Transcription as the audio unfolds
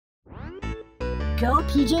go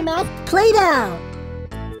PJ Masks Play-Doh!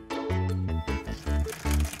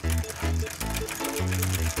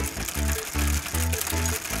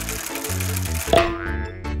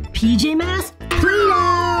 PJ Masks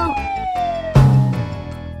Play-Doh!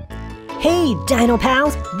 Hey Dino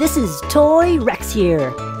Pals, this is Toy Rex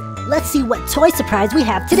here. Let's see what toy surprise we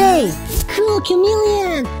have today. Cool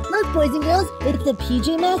chameleon! Look boys and girls, it's the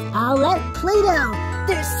PJ Masks Owlette Play-Doh.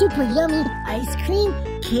 There's super yummy ice cream,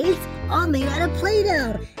 cakes, all made out of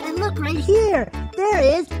Play-Doh. And look right here,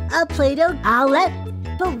 there is a Play-Doh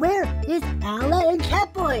Owlette. But where is Owlette and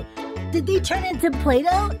Catboy? Did they turn into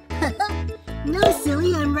Play-Doh? No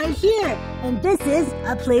silly, I'm right here. And this is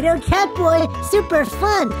a Play-Doh Catboy. Super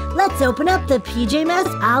fun. Let's open up the PJ Masks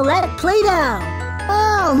Owlette Play-Doh.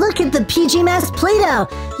 Oh, look at the PJ Masks Play-Doh.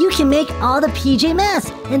 You can make all the PJ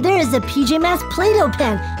Masks. And there is a PJ Masks Play-Doh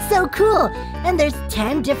pen. So cool. And there's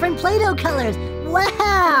 10 different Play-Doh colors.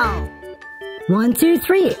 Wow. 1, 2,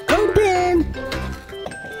 3, open.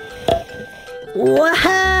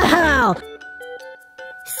 Wow.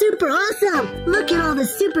 Super awesome. Look at all the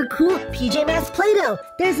super cool PJ Masks Play-Doh.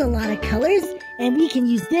 There's a lot of colors. And we can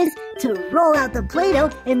use this to roll out the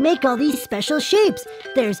Play-Doh and make all these special shapes.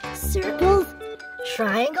 There's circles,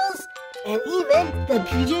 triangles, and even the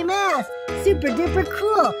PJ Masks. Super duper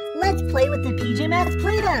cool. Let's play with the PJ Masks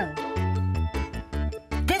Play-Doh.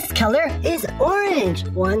 This color is orange.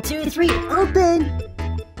 1, 2, 3, open.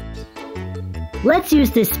 Let's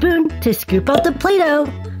use this spoon to scoop out the Play-Doh.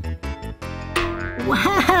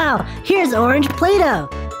 Wow, here's orange Play-Doh.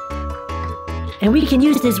 And we can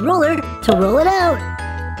use this roller to roll it out.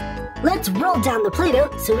 Let's roll down the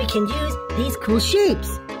Play-Doh so we can use these cool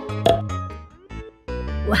shapes.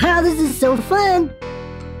 Wow, this is so fun!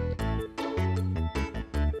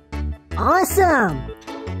 Awesome!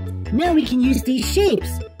 Now we can use these shapes.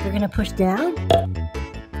 We're gonna push down.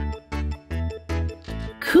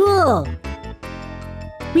 Cool!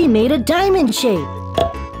 We made a diamond shape.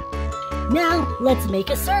 Now let's make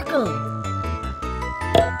a circle.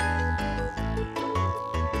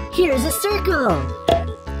 Here's a circle.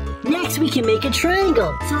 Next we can make a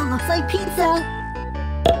triangle so it looks like pizza.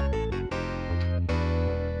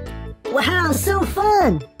 Wow, so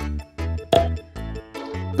fun!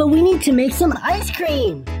 But we need to make some ice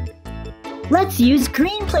cream. Let's use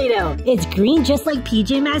green Play-Doh. It's green just like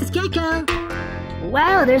PJ Masks Gecko.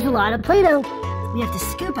 Wow, there's a lot of Play-Doh. We have to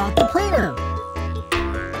scoop out the Play-Doh.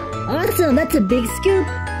 Awesome, that's a big scoop.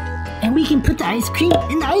 And we can put the ice cream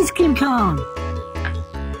in the ice cream cone.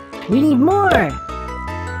 We need more.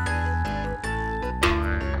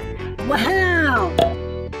 Wow!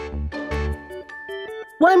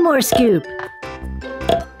 One more scoop.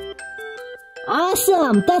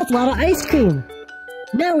 Awesome! That's a lot of ice cream.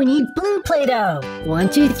 Now we need blue Play-Doh. 1,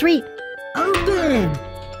 2, 3, open!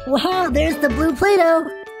 Wow, there's the blue Play-Doh.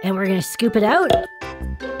 And we're gonna scoop it out.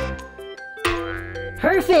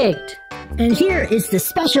 Perfect! And here is the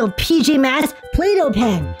special PJ Masks Play-Doh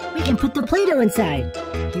pen. We can put the Play-Doh inside.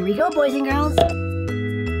 Here we go, boys and girls.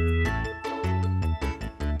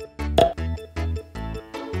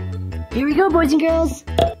 Here we go, boys and girls.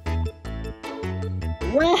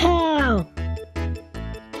 Wow!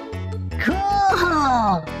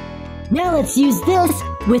 Cool! Now let's use this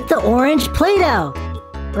with the orange Play-Doh.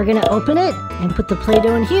 We're gonna open it and put the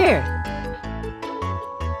Play-Doh in here.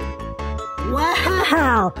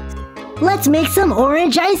 Wow! Let's make some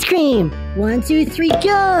orange ice cream. 1, 2, 3,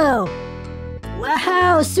 go!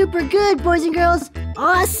 Wow, super good, boys and girls.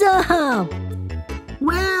 Awesome!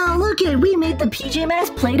 Wow, look it, we made the PJ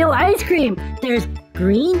Masks Play-Doh ice cream. There's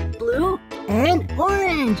green, blue, and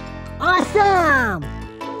orange. Awesome!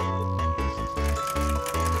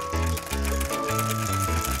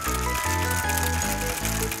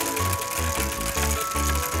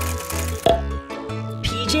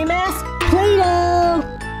 PJ Masks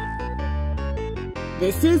Play-Doh!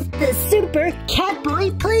 This is the Super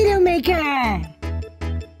Catboy Play-Doh Maker!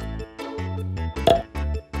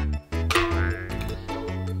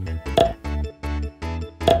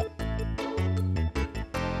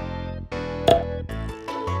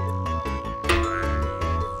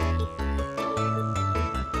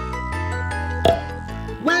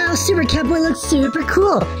 Wow, Super Catboy looks super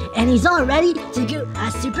cool, and he's all ready to do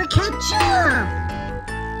a Super Cat jump.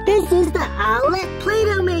 This is the Owlette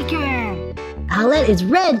Play-Doh Maker. Owlette is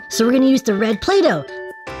red, so we're gonna use the red Play-Doh.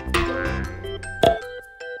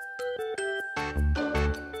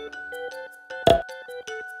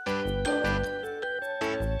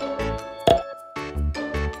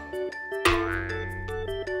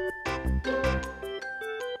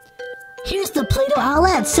 Here's the Play-Doh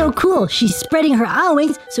Owlette, so cool. She's spreading her owl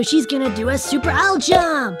wings, so she's gonna do a super owl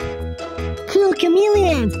jump. Cool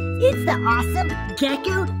chameleons! It's the awesome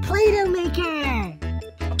Gecko Play-Doh maker!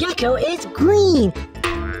 Gecko is green.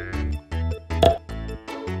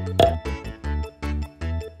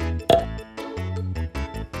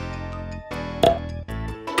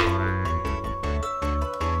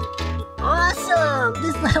 Awesome!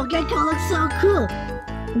 This little gecko looks so cool.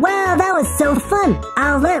 Wow, that was so fun!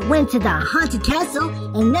 Owlette went to the haunted castle,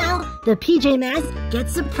 and now the PJ Masks get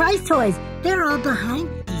surprise toys. They're all behind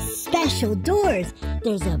these special doors.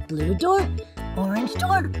 There's a blue door, orange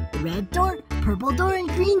door, red door, purple door, and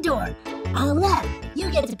green door. Owlette, you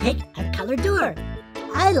get to pick a colored door.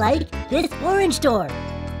 I like this orange door.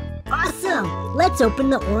 Awesome! Let's open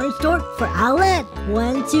the orange door for Owlette.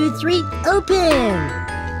 1, 2, 3, open!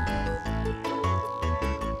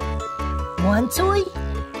 One toy.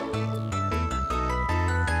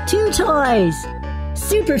 2 toys!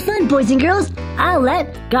 Super fun, boys and girls!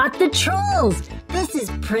 Owlette got the trolls! This is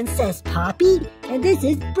Princess Poppy, and this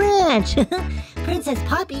is Branch. Princess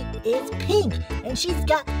Poppy is pink, and she's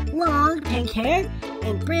got long pink hair,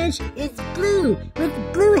 and Branch is blue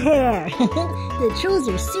with blue hair. The trolls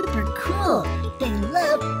are super cool. They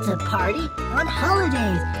love to party on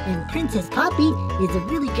holidays, and Princess Poppy is a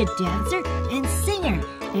really good dancer and singer.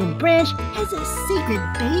 And Branch has a secret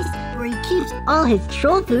base where he keeps all his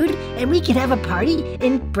troll food, and we can have a party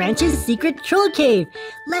in Branch's secret troll cave.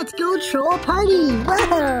 Let's go troll party!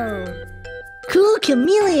 Whoa! Cool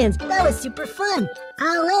chameleons! That was super fun!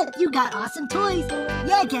 Owlette, you got awesome toys!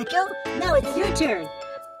 Yeah, Gecko, now it's your turn!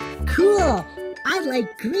 Cool! I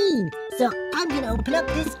like green, so I'm gonna open up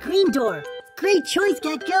this green door. Great choice,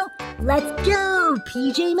 Gecko! Let's go,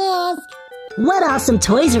 PJ Mask! What awesome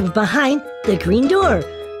toys are behind the green door?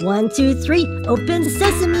 1, 2, 3, open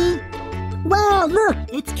sesame! Wow, look,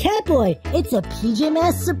 it's Catboy! It's a PJ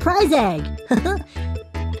Masks surprise egg!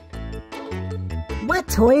 What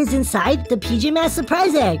toy is inside the PJ Masks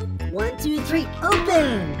surprise egg? 1, 2, 3,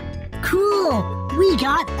 open! Cool! We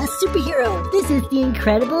got a superhero! This is the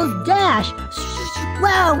Incredibles Dash!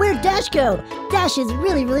 Wow, where'd Dash go? Dash is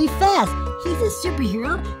really, really fast! He's a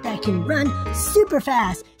superhero that can run super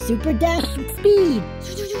fast! Super dash speed!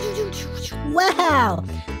 Wow!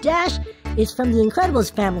 Dash is from the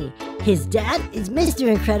Incredibles family. His dad is Mr.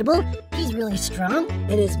 Incredible. He's really strong,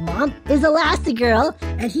 and his mom is Elastigirl,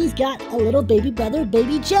 and he's got a little baby brother,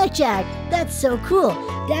 Baby Jack Jack. That's so cool.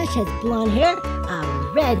 Dash has blonde hair,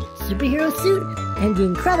 a red superhero suit, and the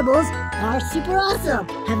Incredibles are super awesome.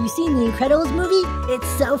 Have you seen the Incredibles movie? It's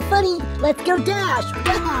so funny. Let's go Dash!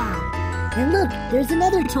 Wow! And look, there's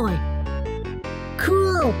another toy.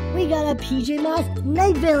 Cool! We got a PJ Masks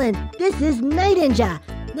Night Villain. This is Night Ninja.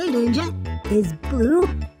 Night Ninja is blue,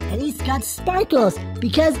 and he's got sparkles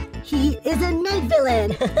because he is a night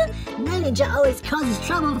villain. Night Ninja always causes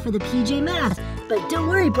trouble for the PJ Masks. But don't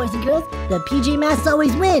worry, boys and girls, the PJ Masks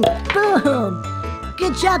always win. Boom!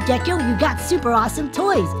 Good job, Gecko. You got super awesome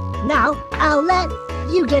toys. Now, Owlette,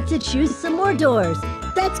 you get to choose some more doors.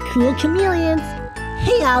 That's cool, chameleons.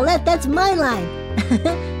 Hey, Owlette, that's my line.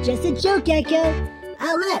 Just a joke, Gecko.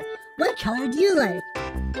 Owlette, what color do you like?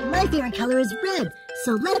 My favorite color is red,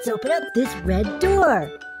 so let's open up this red door.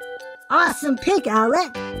 Awesome pick,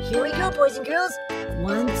 Owlette. Here we go, boys and girls.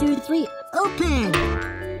 1, 2, 3, open.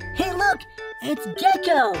 Hey, look, it's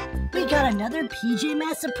Gecko. We got another PJ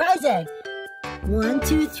Masks surprise egg. 1,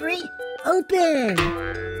 2, 3, open.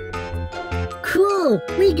 Cool,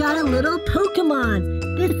 we got a little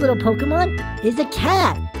Pokemon. This little Pokemon is a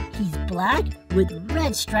cat. He's black with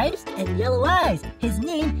red stripes and yellow eyes. His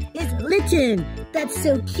name is Litten. That's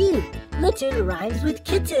so cute. Litten rhymes with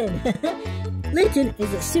kitten. Litten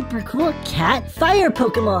is a super cool cat fire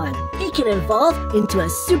Pokemon. He can evolve into a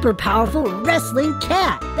super powerful wrestling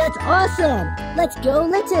cat. That's awesome. Let's go,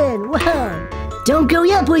 Litten. Whoa. Don't go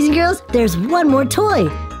yet, boys and girls. There's one more toy.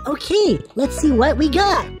 Okay, let's see what we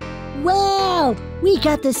got. Wow, we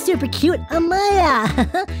got the super cute Amaya.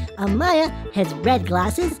 Amaya has red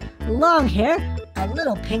glasses, long hair, a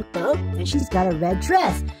little pink bow, and she's got a red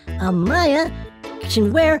dress. Amaya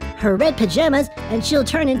can wear her red pajamas, and she'll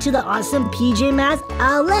turn into the awesome PJ Masks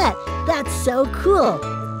Owlette. That's so cool.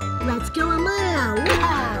 Let's go, Amaya.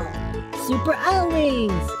 Wow, super owl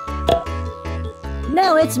wings.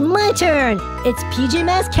 Now it's my turn. It's PJ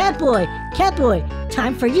Masks Catboy. Catboy,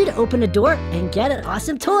 time for you to open a door and get an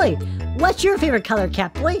awesome toy. What's your favorite color,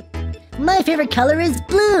 Catboy? My favorite color is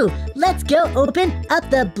blue. Let's go open up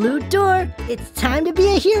the blue door. It's time to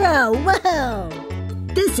be a hero. Whoa!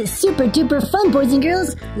 This is super duper fun, boys and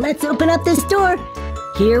girls. Let's open up this door.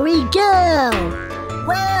 Here we go.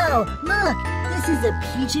 Wow, look. This is a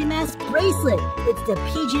PJ Masks bracelet. It's the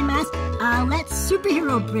PJ Masks Owlette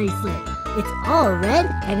superhero bracelet. It's all red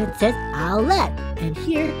and it says Owlette. And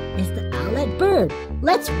here is the Owlette bird.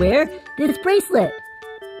 Let's wear this bracelet.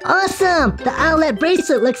 Awesome! The Owlette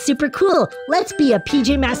bracelet looks super cool. Let's be a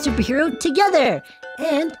PJ Masks superhero together.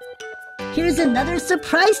 And here's another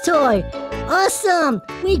surprise toy. Awesome!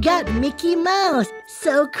 We got Mickey Mouse.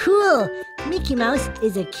 So cool! Mickey Mouse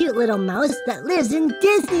is a cute little mouse that lives in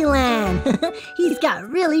Disneyland. He's got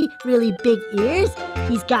really, really big ears.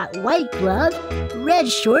 He's got white gloves, red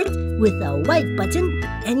shorts with a white button,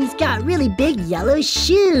 and he's got really big yellow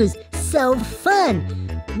shoes. So fun!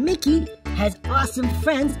 Mickey has awesome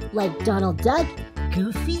friends like Donald Duck,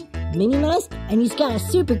 Goofy, Minnie Mouse, and he's got a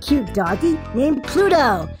super cute doggy named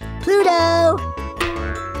Pluto. Pluto!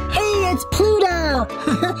 Hey, it's Pluto!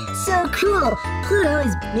 So cool! Pluto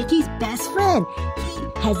is Mickey's best friend.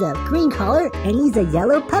 He has a green collar and he's a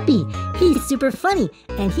yellow puppy. He's super funny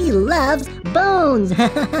and he loves bones.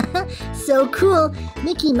 So cool!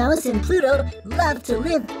 Mickey Mouse and Pluto love to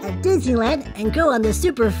live at Disneyland and go on the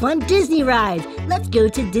super fun Disney rides. Let's go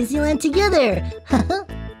to Disneyland together.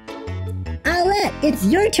 Owlette, it's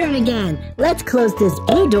your turn again. Let's close this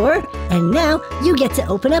blue door, and now you get to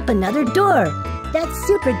open up another door. That's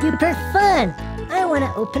super duper fun. I want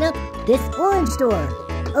to open up this orange door.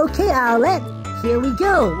 Okay, Owlette, here we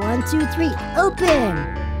go. 1, 2, 3,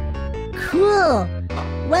 open. Cool.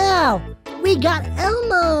 Wow, we got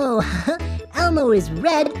Elmo. Elmo is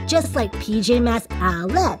red, just like PJ Masks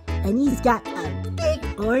Owlette, and he's got a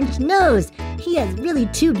big orange nose. He has really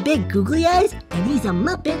 2 big googly eyes, and he's a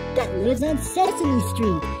Muppet that lives on Sesame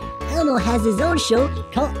Street. Elmo has his own show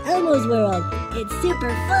called Elmo's World. It's super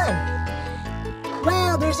fun.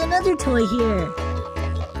 Wow, there's another toy here.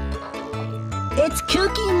 It's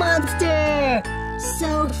Cookie Monster.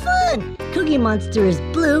 So fun. Cookie Monster is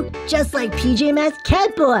blue, just like PJ Masks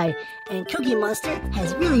Catboy. And Cookie Monster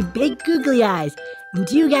has really big googly eyes. And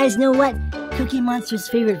do you guys know what Cookie Monster's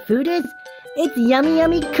favorite food is? It's yummy,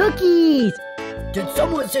 yummy cookies. Did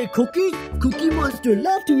someone say cookies? Cookie Monster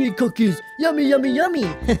love to eat cookies. Yummy, yummy, yummy.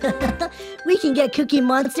 We can get Cookie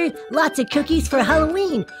Monster lots of cookies for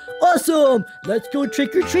Halloween. Awesome! Let's go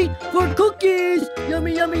trick or treat for cookies.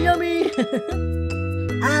 Yummy, yummy, yummy.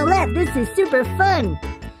 Owlette, this is super fun.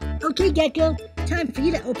 Okay, Gecko, time for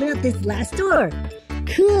you to open up this last door.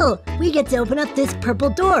 Cool, we get to open up this purple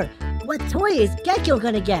door. What toy is Gecko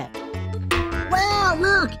gonna get? Wow,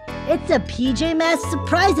 look, it's a PJ Masks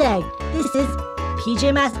surprise egg. This is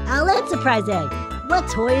PJ Masks Owlette surprise egg. What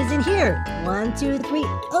toy is in here? 1, 2, 3,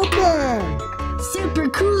 open! Super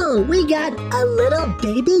cool! We got a little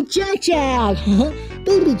baby Jack Jack!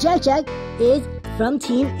 Baby Jack Jack is from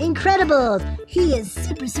Team Incredibles. He is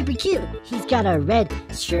super, super cute. He's got a red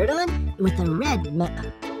shirt on with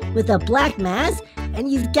a black mask, and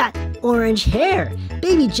he's got orange hair.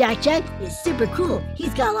 Baby Jack Jack is super cool.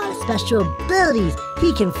 He's got a lot of special abilities.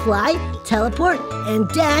 He can fly, teleport, and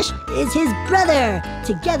Dash is his brother.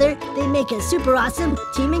 Together, they make a super awesome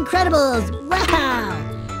Team Incredibles. Wow!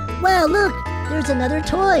 Wow, look, there's another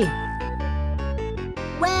toy.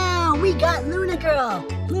 Wow, we got Luna Girl.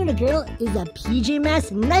 Luna Girl is a PJ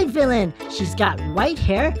Masks night villain. She's got white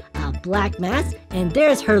hair, a black mask, and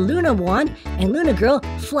there's her Luna wand, and Luna Girl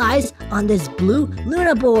flies on this blue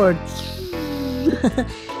Luna board.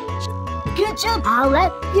 Good job,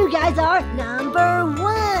 Owlette. You guys are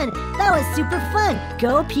 #1. That was super fun.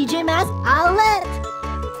 Go PJ Masks Owlette.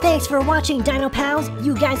 Thanks for watching, Dino Pals.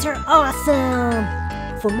 You guys are awesome.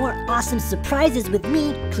 For more awesome surprises with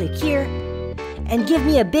me, click here. And give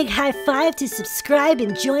me a big high five to subscribe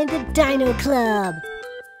and join the Dino Club.